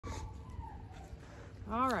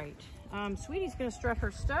All right, Sweetie's gonna strut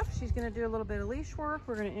her stuff. She's gonna do a little bit of leash work.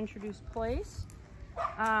 We're gonna introduce place.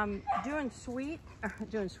 Doing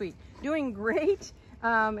great.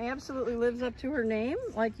 Absolutely lives up to her name,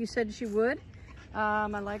 like you said she would. I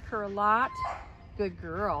like her a lot. Good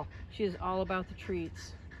girl. She is all about the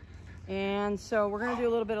treats. And so we're gonna do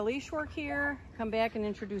a little bit of leash work here, come back and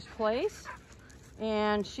introduce place.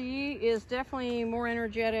 And she is definitely more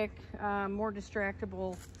energetic, more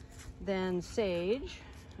distractible than Sage.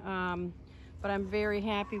 But I'm very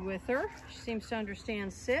happy with her. She seems to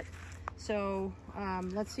understand sit. So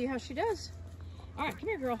let's see how she does. All right, come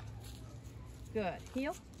here, girl. Good.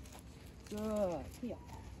 Heel. Good. Heel.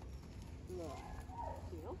 Good.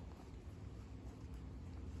 Heel.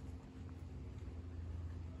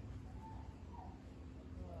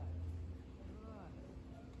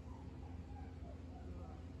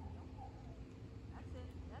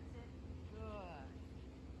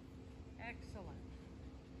 Excellent.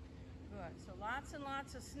 Good. So lots and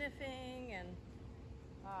lots of sniffing and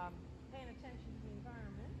paying attention to the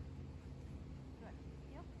environment. Good.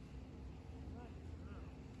 Heel. Good.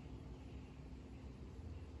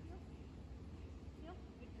 Heel.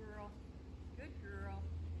 Good girl. Good girl.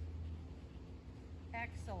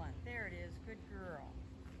 Excellent. There it is. Good girl.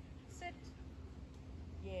 Sit.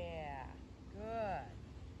 Yeah. Good.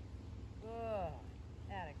 Good.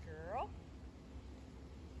 Atta girl.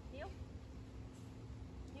 Heel.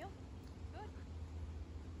 Heel. Good.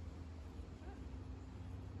 Good.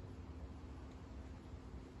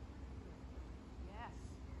 Yes.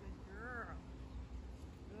 Good girl.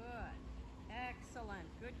 Good. Excellent.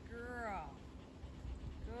 Good girl.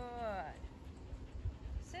 Good.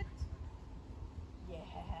 Sit.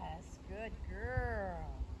 Yes. Good girl.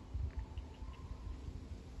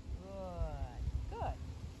 Good. Good.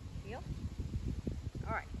 Heel.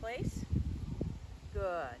 All right. Place.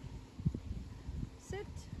 Good. Sit.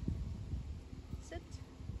 Sit.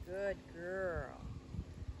 Good girl.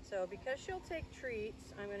 So because she'll take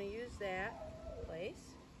treats, I'm going to use that.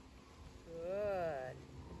 Place. Good.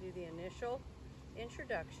 Do the initial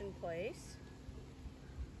introduction. Place.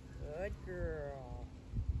 Good girl.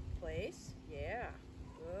 Place. Yeah.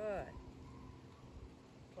 Good.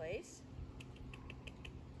 Place.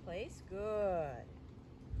 Place. Good.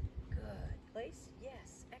 Good. Place.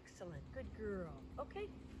 Yes. Excellent. Good girl. Okay.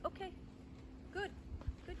 Okay. Good.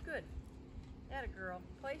 Good, good. Atta girl.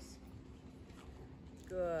 Place.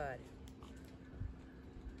 Good.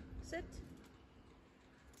 Sit.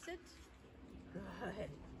 Sit. Good.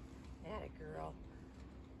 Atta girl.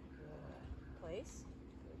 Good. Place.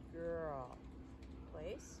 Good girl.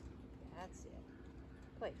 Place. That's it.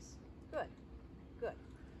 Place. Good. Good.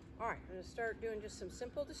 All right, I'm going to start doing just some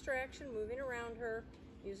simple distraction, moving around her,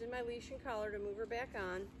 using my leash and collar to move her back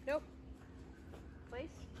on. Nope.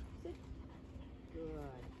 Place. Sit.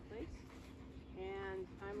 Good. Place. And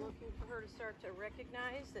I'm looking for her to start to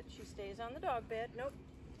recognize that she stays on the dog bed. Nope.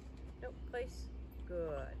 Nope. Place.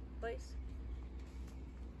 Good. Place.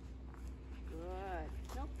 Good.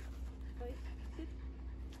 Nope. Place. Sit.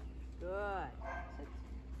 Good. Sit.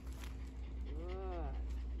 Good.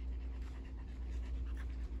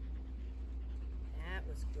 That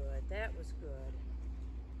was good. That was good.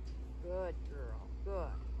 Good girl.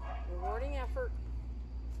 Good. Rewarding effort.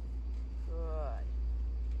 Good.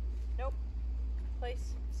 Nope.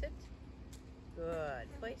 Place. Sit. Good.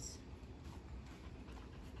 Place.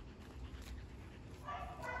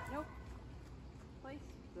 Nope. Place.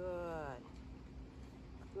 Good.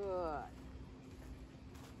 Good.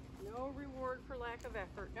 No reward for lack of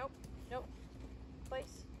effort. Nope. Nope.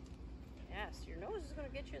 Place. Yes, your nose is going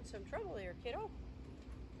to get you in some trouble there, kiddo.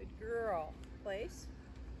 Good girl. Place.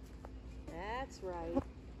 That's right.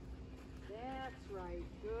 That's right.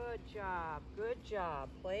 Good job. Good job.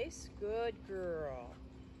 Place. Good girl.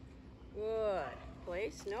 Good.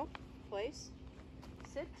 Place. Nope. Place.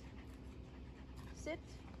 Sit. Sit.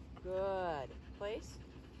 Good. Place.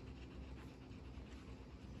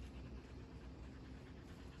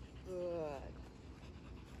 Good.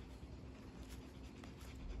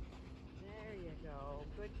 There you go.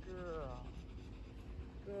 Good girl.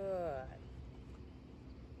 Good.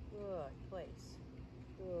 Good. Place.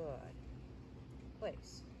 Good.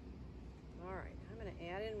 Place. All right, I'm going to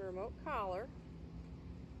add in remote collar.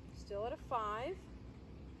 Still at a 5.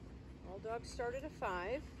 All dogs start at a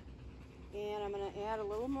 5. And I'm going to add a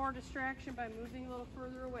little more distraction by moving a little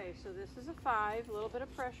further away. So this is a 5, a little bit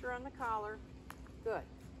of pressure on the collar. Good.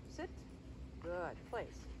 Sit. Good.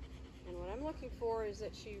 Place. And what I'm looking for is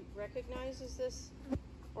that she recognizes this,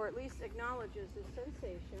 or at least acknowledges this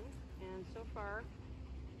sensation. And so far,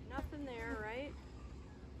 nothing there, right?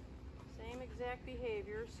 Same exact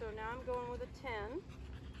behavior. So now I'm going with a 10.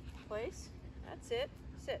 Place. That's it.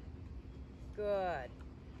 Sit. Good.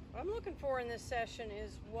 What I'm looking for in this session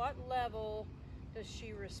is what level does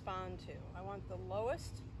she respond to? I want the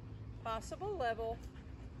lowest possible level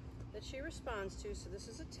that she responds to. So this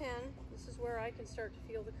is a 10. This is where I can start to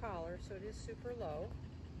feel the collar, so it is super low.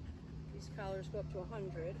 These collars go up to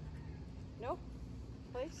 100. Nope.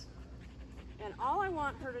 Place. And all I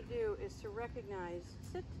want her to do is to recognize,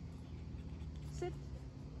 sit, sit,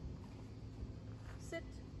 sit.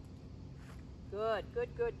 Good, good,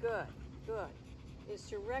 good, good, good. Is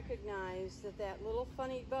to recognize that that little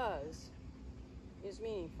funny buzz is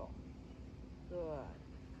meaningful. Good.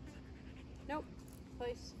 Nope.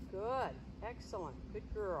 Place. Good. Excellent. Good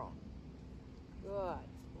girl. Good.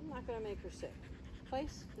 I'm not going to make her sit.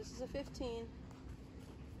 Place. This is a 15.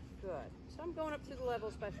 Good. So I'm going up through the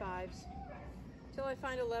levels by 5s until I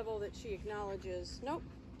find a level that she acknowledges. Nope.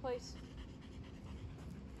 Place.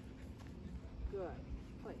 Good.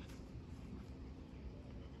 Place.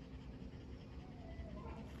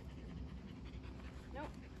 Nope.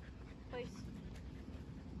 Place.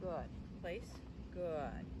 Good. Place.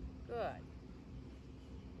 Good. Good.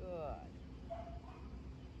 Good.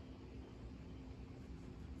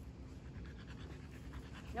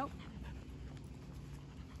 Nope.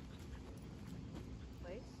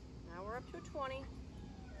 Place. Now we're up to a 20.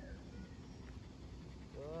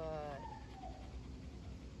 Good.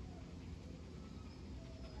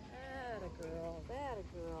 That a girl. That a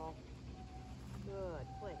girl. Good.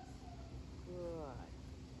 Place. Good.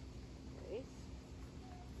 Place.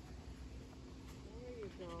 There you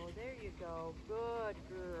go. There you go. Good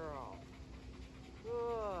girl.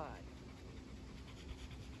 Good.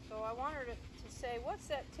 So I want her to say, what's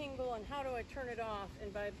that tingle and how do I turn it off?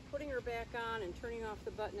 And by putting her back on and turning off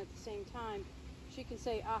the button at the same time, she can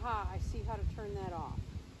say, aha, I see how to turn that off.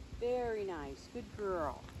 Very nice. Good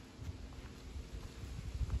girl.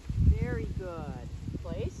 Very good.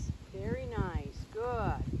 Place. Very nice.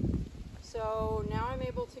 Good. So now I'm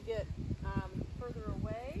able to get further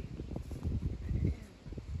away.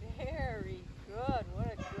 Very good. What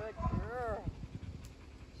a good girl.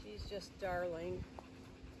 She's just darling.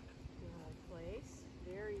 Good. Place.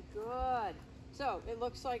 Very good. So it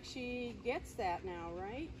looks like she gets that now,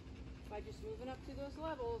 right? By just moving up to those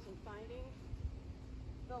levels and finding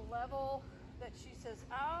the level that she says,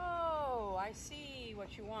 oh, I see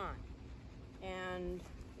what you want. And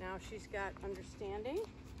now she's got understanding.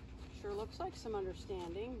 Sure looks like some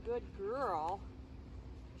understanding. Good girl.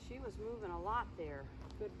 She was moving a lot there.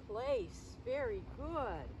 Good place. Very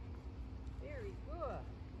good. Very good.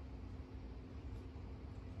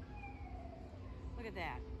 Look at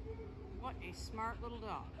that. What a smart little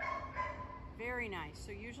dog. Very nice.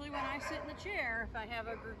 So usually when I sit in the chair, if I have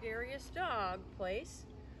a gregarious dog, Place,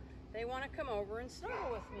 they want to come over and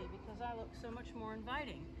snuggle with me because I look so much more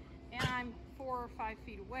inviting. And I'm 4 or 5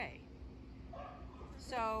 feet away.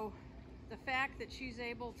 So the fact that she's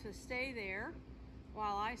able to stay there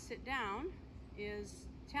while I sit down is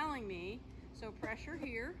telling me, so pressure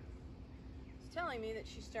here, it's telling me that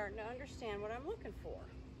she's starting to understand what I'm looking for.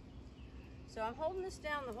 So I'm holding this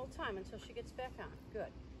down the whole time until she gets back on. Good.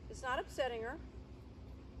 It's not upsetting her.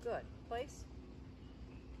 Good. Place.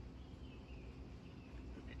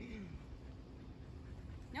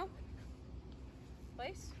 Nope.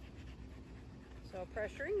 Place. So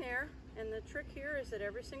pressuring there. And the trick here is that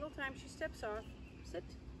every single time she steps off, sit,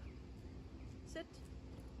 sit.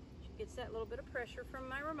 She gets that little bit of pressure from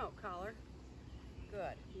my remote collar.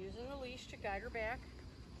 Good. Using the leash to guide her back.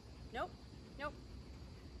 Nope. Nope.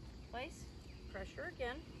 Place. Pressure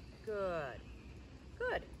again. Good.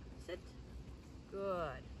 Good. Sit.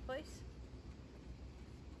 Good. Place.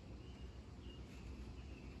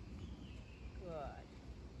 Good.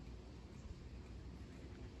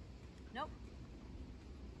 Nope.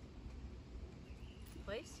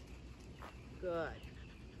 Place. Good.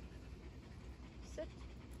 Sit.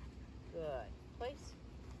 Good. Place.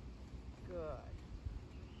 Good.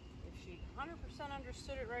 If she 100%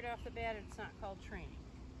 understood it right off the bat, it's not called training.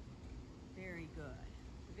 Very good.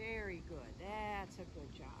 Very good. That's a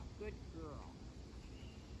good job. Good girl.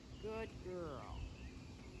 Good girl.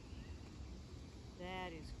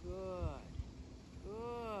 That is good.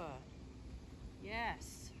 Good.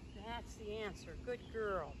 Yes, that's the answer. Good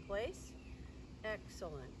girl. Place.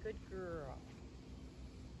 Excellent. Good girl.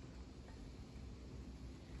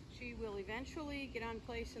 She will eventually get on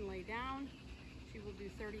place and lay down. She will do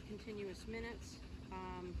 30 continuous minutes.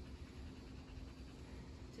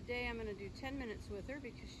 Today I'm going to do 10 minutes with her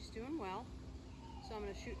because she's doing well. So I'm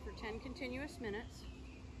going to shoot for 10 continuous minutes.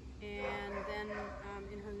 And then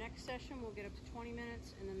in her next session, we'll get up to 20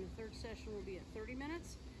 minutes, and then the third session will be at 30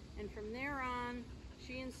 minutes. And from there on,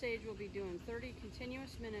 she and Sage will be doing 30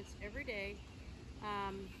 continuous minutes every day,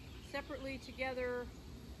 separately, together,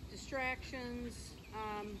 distractions,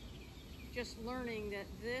 just learning that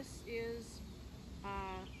this is,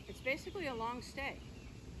 it's basically a long stay.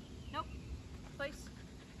 Nope, place.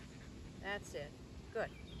 That's it. Good.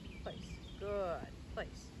 Place. Good.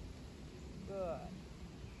 Place. Good.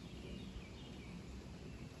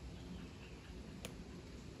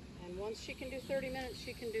 And once she can do 30 minutes,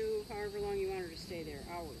 she can do however long you want her to stay there,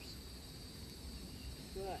 hours.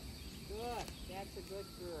 Good. Good. That's a good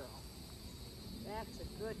girl. That's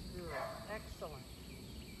a good girl. Excellent.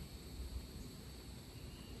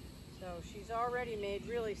 So she's already made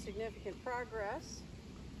really significant progress.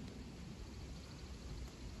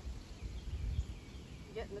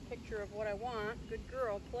 Getting the picture of what I want. Good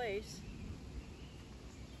girl, place.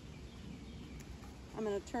 I'm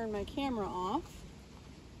going to turn my camera off.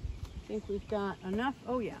 I think we've got enough.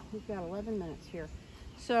 Oh yeah, we've got 11 minutes here.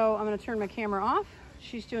 So I'm going to turn my camera off.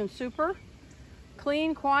 She's doing super.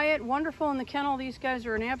 Clean, quiet, wonderful in the kennel. These guys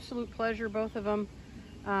are an absolute pleasure, both of them.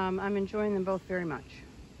 I'm enjoying them both very much.